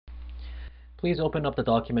Please open up the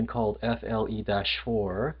document called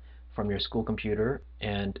FLE-4 from your school computer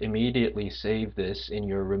and immediately save this in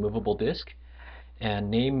your removable disk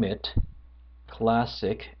and name it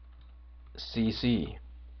Classic CC.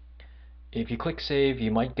 If you click save,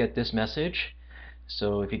 you might get this message.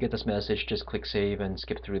 So if you get this message, just click save and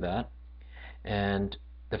skip through that. And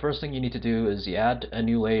the first thing you need to do is you add a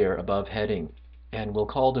new layer above heading, and we'll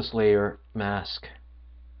call this layer mask.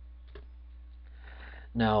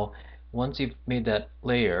 Now, once you've made that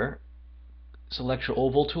layer, select your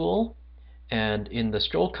oval tool, and in the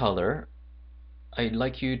stroke color, I'd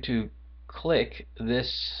like you to click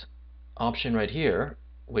this option right here,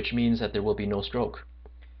 which means that there will be no stroke.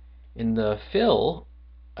 In the fill,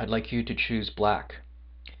 I'd like you to choose black.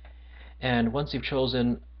 And once you've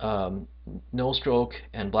chosen no stroke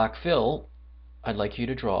and black fill, I'd like you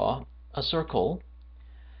to draw a circle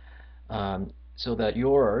so that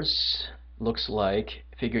yours looks like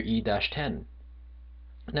figure E-10.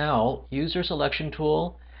 Now, use your selection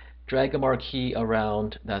tool, drag a marquee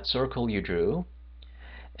around that circle you drew,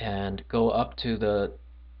 and go up to the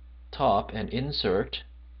top and insert,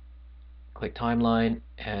 click timeline,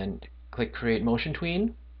 and click create motion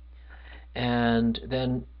tween, and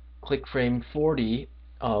then click frame 40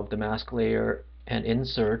 of the mask layer and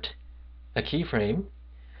insert a keyframe,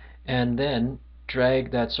 and then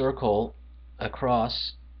drag that circle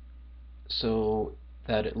across so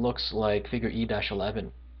that it looks like figure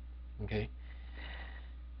E-11. Okay.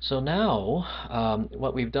 So now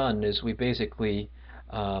what we've done is we basically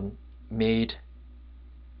made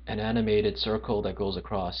an animated circle that goes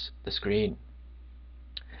across the screen.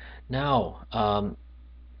 Now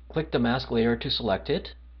click the mask layer to select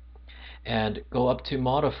it and go up to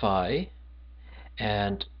modify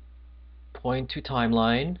and point to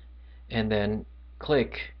timeline and then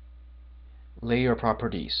click layer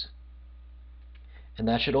properties, and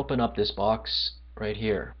that should open up this box right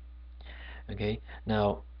here. Okay,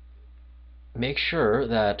 now make sure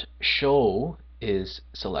that show is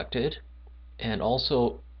selected and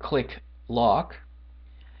also click lock,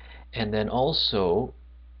 and then also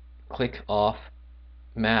click off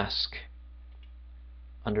mask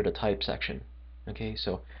under the type section. Okay,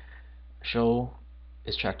 so show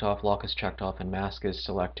is checked off, lock is checked off, and mask is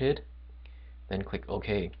selected. Then click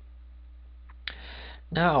OK.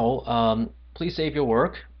 Now please save your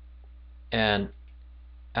work, and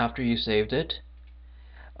after you saved it,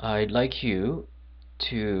 I'd like you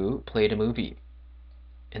to play the movie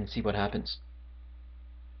and see what happens.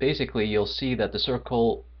 Basically, you'll see that the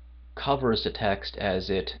circle covers the text as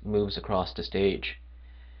it moves across the stage.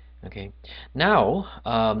 Okay.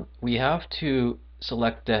 Now we have to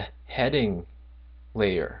select the heading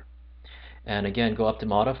layer, and again go up to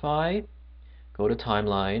modify, go to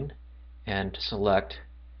timeline, and select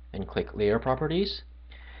and click layer properties,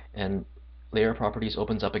 and layer properties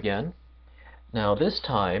opens up again. Now this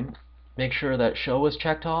time make sure that show is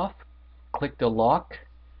checked off, click the lock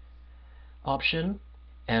option,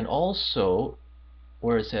 and also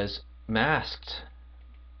where it says masked,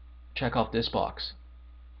 check off this box.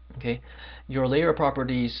 Okay, your layer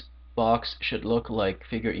properties box should look like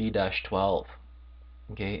figure E-12.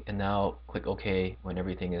 Okay, and now click OK when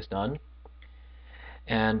everything is done.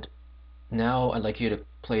 And now I'd like you to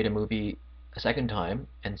play the movie a second time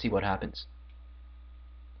and see what happens.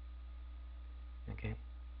 Okay,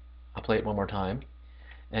 I'll play it one more time,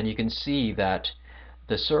 and you can see that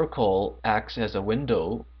the circle acts as a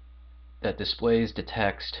window that displays the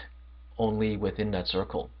text only within that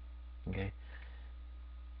circle. Okay,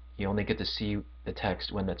 you only get to see the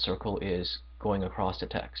text when that circle is going across the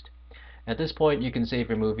text. At this point, you can save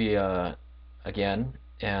your movie again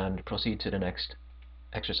and proceed to the next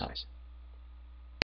exercise.